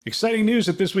Exciting news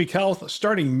at This Week Health.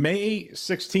 Starting May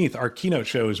 16th, our keynote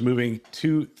show is moving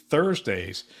to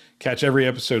Thursdays. Catch every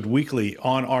episode weekly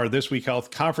on our This Week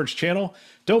Health conference channel.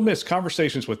 Don't miss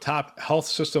conversations with top health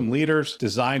system leaders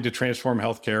designed to transform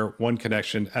healthcare one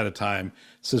connection at a time.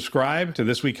 Subscribe to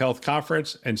This Week Health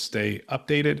conference and stay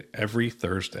updated every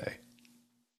Thursday.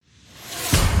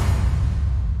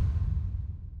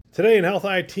 Today in Health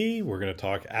IT, we're going to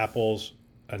talk Apple's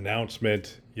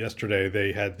announcement yesterday.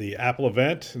 They had the Apple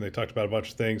event and they talked about a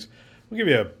bunch of things. We'll give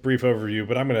you a brief overview,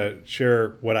 but I'm going to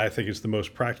share what I think is the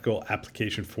most practical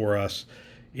application for us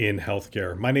in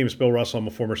healthcare. My name is Bill Russell. I'm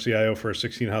a former CIO for a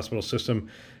 16 hospital system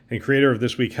and creator of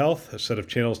This Week Health, a set of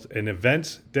channels and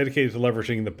events dedicated to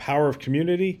leveraging the power of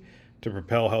community to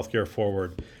propel healthcare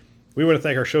forward. We want to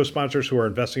thank our show sponsors who are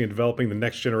investing in developing the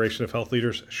next generation of health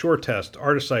leaders: SureTest,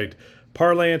 Artisight,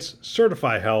 Parlance,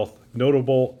 Certify Health,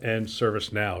 Notable, and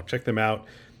ServiceNow. Check them out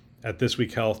at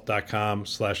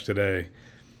thisweekhealth.com/today.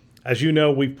 As you know,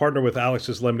 we've partnered with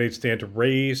Alex's Lemonade Stand to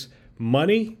raise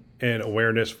money and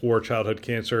awareness for childhood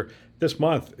cancer. This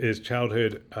month is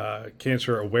Childhood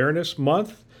Cancer Awareness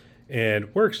Month, and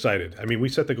we're excited. I mean, we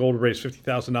set the goal to raise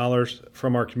 $50,000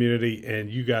 from our community, and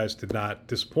you guys did not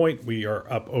disappoint. We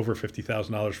are up over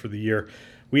 $50,000 for the year.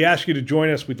 We ask you to join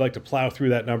us. We'd like to plow through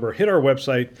that number. Hit our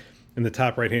website. In the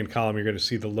top right-hand column, you're going to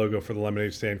see the logo for the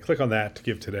Lemonade Stand. Click on that to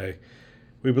give today.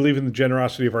 We believe in the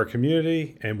generosity of our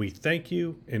community, and we thank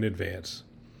you in advance.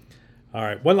 All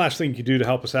right, one last thing you can do to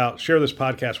help us out: share this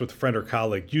podcast with a friend or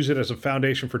colleague. Use it as a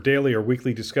foundation for daily or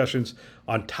weekly discussions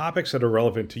on topics that are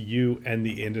relevant to you and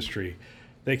the industry.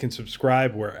 They can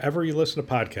subscribe wherever you listen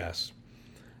to podcasts.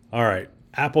 All right,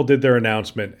 Apple did their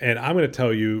announcement, and I'm going to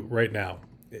tell you right now,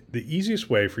 the easiest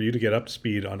way for you to get up to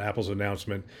speed on Apple's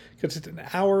announcement, because it's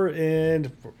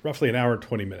roughly an hour and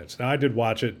 20 minutes. Now, I did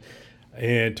watch it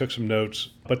and took some notes,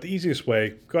 but the easiest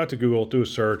way: go out to Google, do a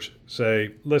search,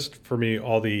 say, list for me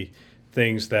all the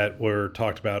things that were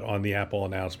talked about on the Apple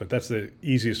announcement. That's the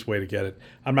easiest way to get it.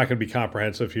 I'm not going to be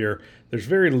comprehensive here. There's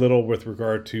very little with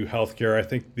regard to healthcare. I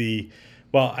think the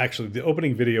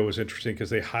opening video was interesting because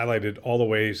they highlighted all the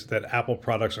ways that Apple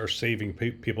products are saving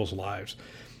people's lives.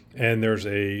 And there's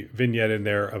a vignette in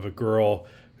there of a girl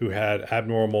who had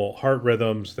abnormal heart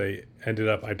rhythms. They ended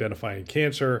up identifying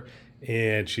cancer,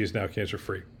 and she is now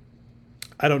cancer-free.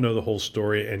 I don't know the whole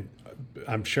story, and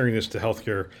I'm sharing this to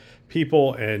healthcare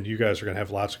people, and you guys are going to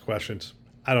have lots of questions.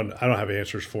 I don't have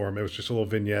answers for them. It was just a little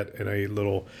vignette and a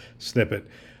little snippet.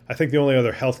 I think the only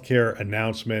other healthcare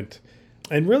announcement,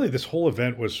 and really this whole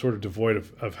event was sort of devoid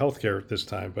of healthcare this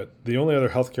time, but the only other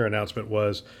healthcare announcement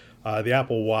was the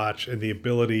Apple Watch and the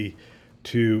ability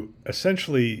to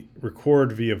essentially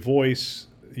record via voice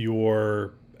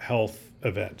your health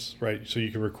events, right? So you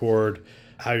can record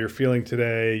how you're feeling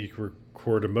today, you can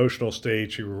record emotional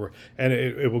states, and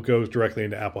it will go directly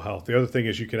into Apple Health. The other thing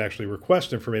is you can actually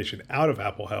request information out of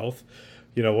Apple Health.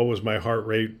 You know, what was my heart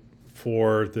rate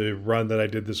for the run that I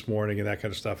did this morning and that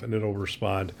kind of stuff, and it'll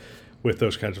respond with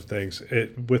those kinds of things.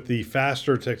 With the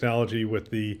faster technology,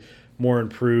 with the more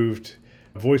improved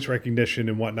voice recognition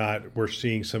and whatnot, we're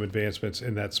seeing some advancements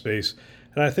in that space.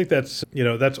 And I think that's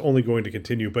only going to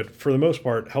continue. But for the most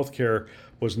part, healthcare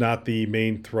was not the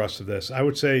main thrust of this. I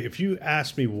would say, if you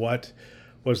ask me what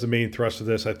was the main thrust of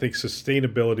this, I think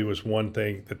sustainability was one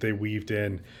thing that they weaved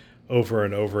in over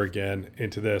and over again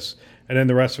into this. And then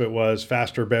the rest of it was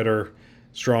faster, better,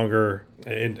 stronger.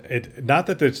 And not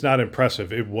that it's not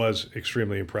impressive. It was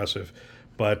extremely impressive,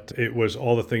 but it was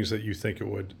all the things that you think it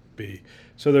would be.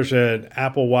 So there's an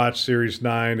Apple Watch Series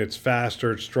 9. It's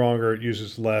faster, it's stronger, it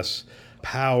uses less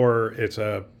power. It's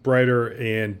a brighter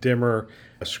and dimmer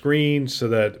screen so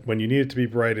that when you need it to be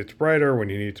bright, it's brighter. When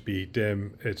you need it to be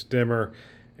dim, it's dimmer.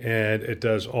 And it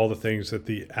does all the things that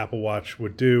the Apple Watch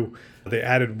would do. They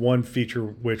added one feature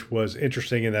which was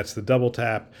interesting, and that's the double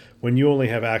tap. When you only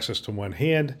have access to one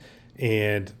hand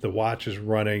and the watch is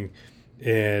running,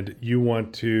 and you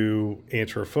want to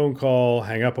answer a phone call,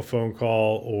 hang up a phone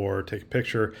call, or take a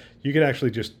picture, you can actually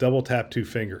just double tap two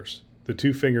fingers. The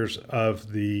two fingers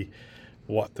of the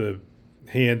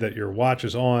hand that your watch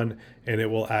is on, and it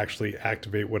will actually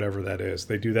activate whatever that is.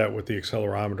 They do that with the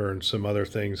accelerometer and some other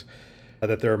things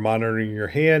that they're monitoring your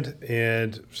hand.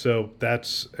 And so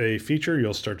that's a feature.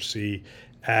 You'll start to see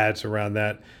ads around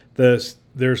that.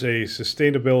 There's a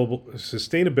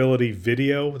sustainability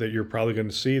video that you're probably going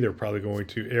to see. They're probably going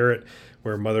to air it,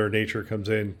 where Mother Nature comes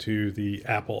into the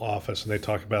Apple office and they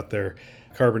talk about their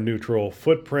carbon neutral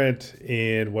footprint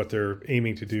and what they're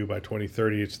aiming to do by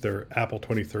 2030. It's their Apple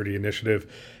 2030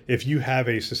 initiative. If you have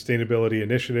a sustainability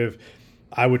initiative,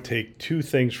 I would take two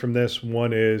things from this.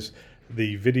 One is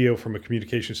The video from a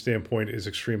communication standpoint is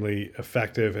extremely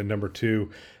effective. And number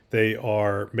two, they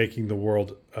are making the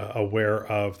world aware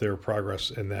of their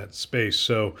progress in that space.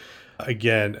 So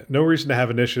again, no reason to have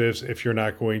initiatives if you're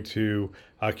not going to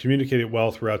communicate it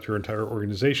well throughout your entire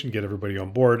organization, get everybody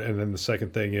on board. And then the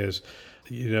second thing is,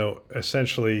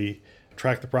 essentially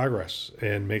track the progress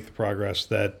and make the progress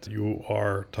that you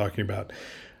are talking about.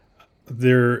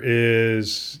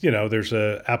 There's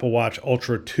a Apple Watch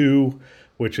Ultra 2,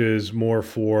 which is more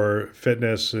for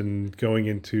fitness and going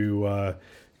into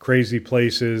crazy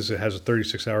places. It has a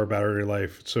 36-hour battery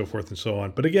life, so forth and so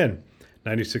on. But again,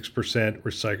 96%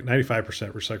 recycled,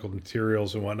 95% recycled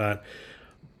materials and whatnot.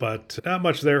 But not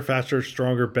much there. Faster,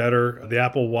 stronger, better. The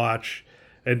Apple Watch,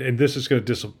 and this is going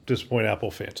to disappoint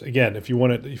Apple fans. Again, if you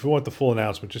want the full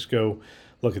announcement, just go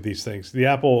look at these things. The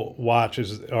Apple Watch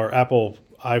or Apple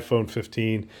iPhone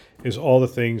 15 is all the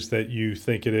things that you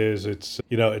think it is. It's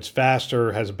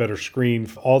faster, has a better screen.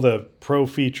 All the pro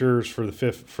features for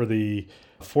the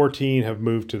 14 have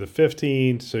moved to the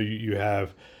 15. So you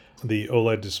have the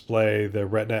OLED display, the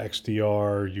Retina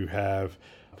XDR, you have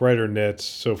brighter nits,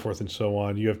 so forth and so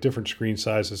on. You have different screen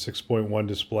sizes, 6.1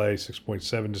 display,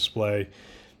 6.7 display,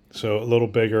 so a little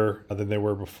bigger than they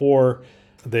were before.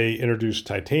 They introduced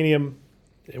titanium,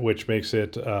 which makes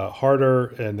it harder,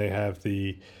 and they have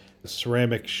the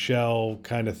ceramic shell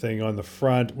kind of thing on the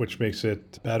front, which makes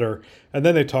it better. And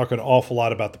then they talk an awful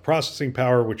lot about the processing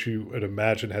power, which you would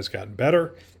imagine has gotten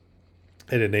better.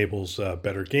 It enables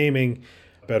better gaming,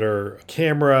 better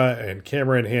camera and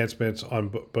camera enhancements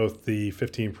on both the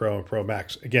 15 Pro and Pro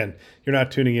Max. Again, you're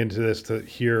not tuning into this to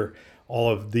hear all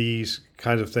of these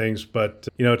kinds of things, but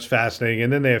it's fascinating.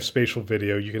 And then they have spatial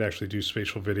video. You can actually do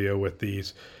spatial video with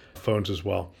these phones as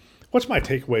well. What's my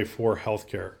takeaway for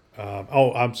healthcare?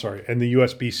 And the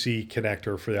USB-C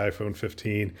connector for the iPhone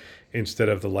 15 instead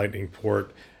of the Lightning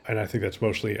port. And I think that's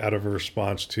mostly out of a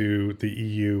response to the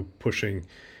EU pushing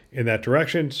in that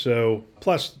direction. So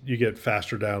plus you get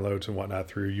faster downloads and whatnot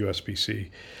through USB-C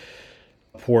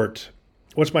port.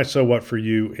 What's my so what for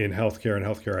you in healthcare and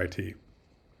healthcare IT?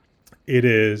 It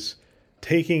is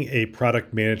taking a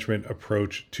product management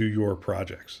approach to your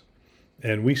projects.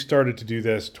 And we started to do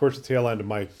this towards the tail end of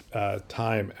my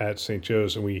time at St.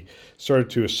 Joe's, and we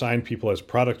started to assign people as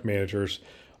product managers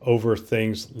over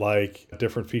things like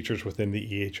different features within the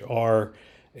EHR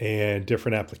and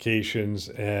different applications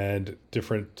and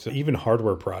different even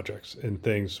hardware projects and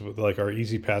things like our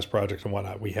EasyPass project and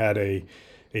whatnot. We had a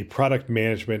product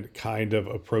management kind of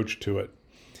approach to it.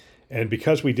 And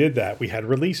because we did that, we had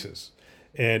releases.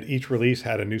 And each release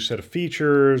had a new set of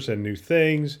features and new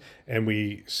things. And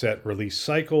we set release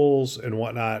cycles and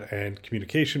whatnot and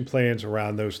communication plans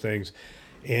around those things.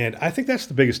 And I think that's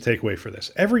the biggest takeaway for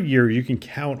this. Every year you can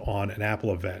count on an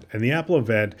Apple event. And the Apple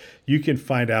event, you can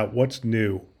find out what's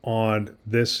new on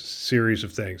this series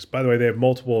of things. By the way, they have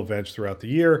multiple events throughout the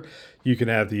year. You can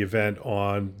have the event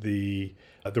on the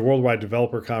Worldwide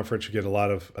Developer Conference. You get a lot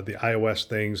of the iOS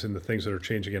things and the things that are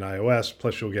changing in iOS.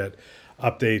 Plus you'll get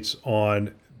updates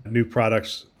on new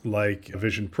products like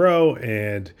Vision Pro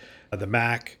and the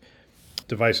Mac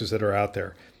devices that are out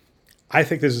there. I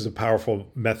think this is a powerful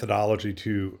methodology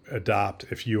to adopt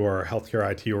if you are a healthcare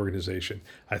IT organization.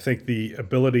 I think the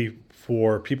ability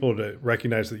for people to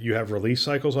recognize that you have release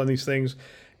cycles on these things,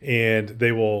 and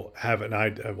they will have an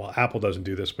idea. Well, Apple doesn't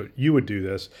do this, but you would do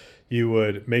this. You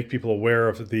would make people aware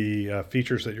of the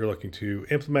features that you're looking to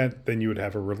implement. Then you would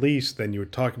have a release. Then you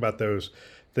would talk about those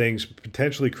things,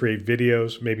 potentially create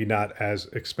videos, maybe not as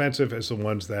expensive as the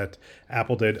ones that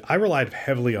Apple did. I relied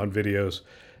heavily on videos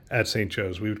at St.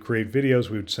 Joe's. We would create videos,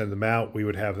 we would send them out, we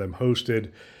would have them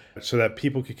hosted so that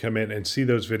people could come in and see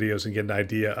those videos and get an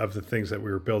idea of the things that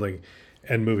we were building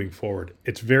and moving forward.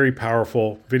 It's very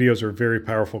powerful. Videos are a very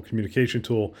powerful communication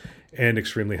tool and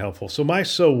extremely helpful. So my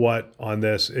so what on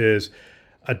this is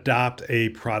adopt a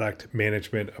product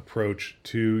management approach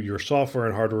to your software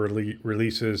and hardware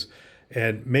releases,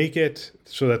 and make it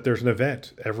so that there's an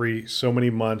event every so many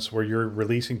months where you're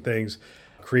releasing things,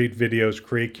 create videos,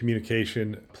 create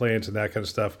communication plans and that kind of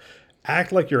stuff.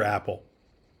 Act like you're Apple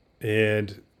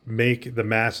and make the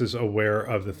masses aware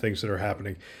of the things that are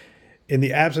happening. In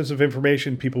the absence of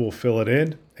information, people will fill it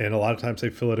in, and a lot of times they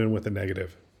fill it in with a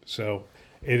negative. So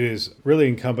it is really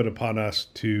incumbent upon us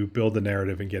to build the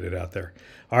narrative and get it out there.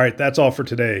 All right, that's all for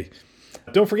today.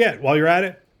 Don't forget, while you're at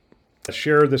it,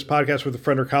 share this podcast with a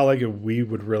friend or colleague, and we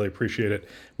would really appreciate it.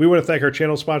 We want to thank our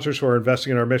channel sponsors who are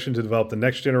investing in our mission to develop the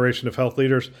next generation of health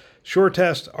leaders: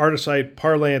 SureTest, Artisight,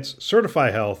 Parlance,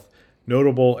 Certify Health,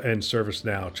 Notable, and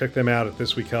ServiceNow. Check them out at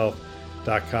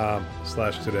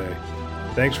thisweekhealth.com/today.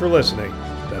 Thanks for listening.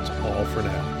 That's all for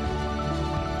now.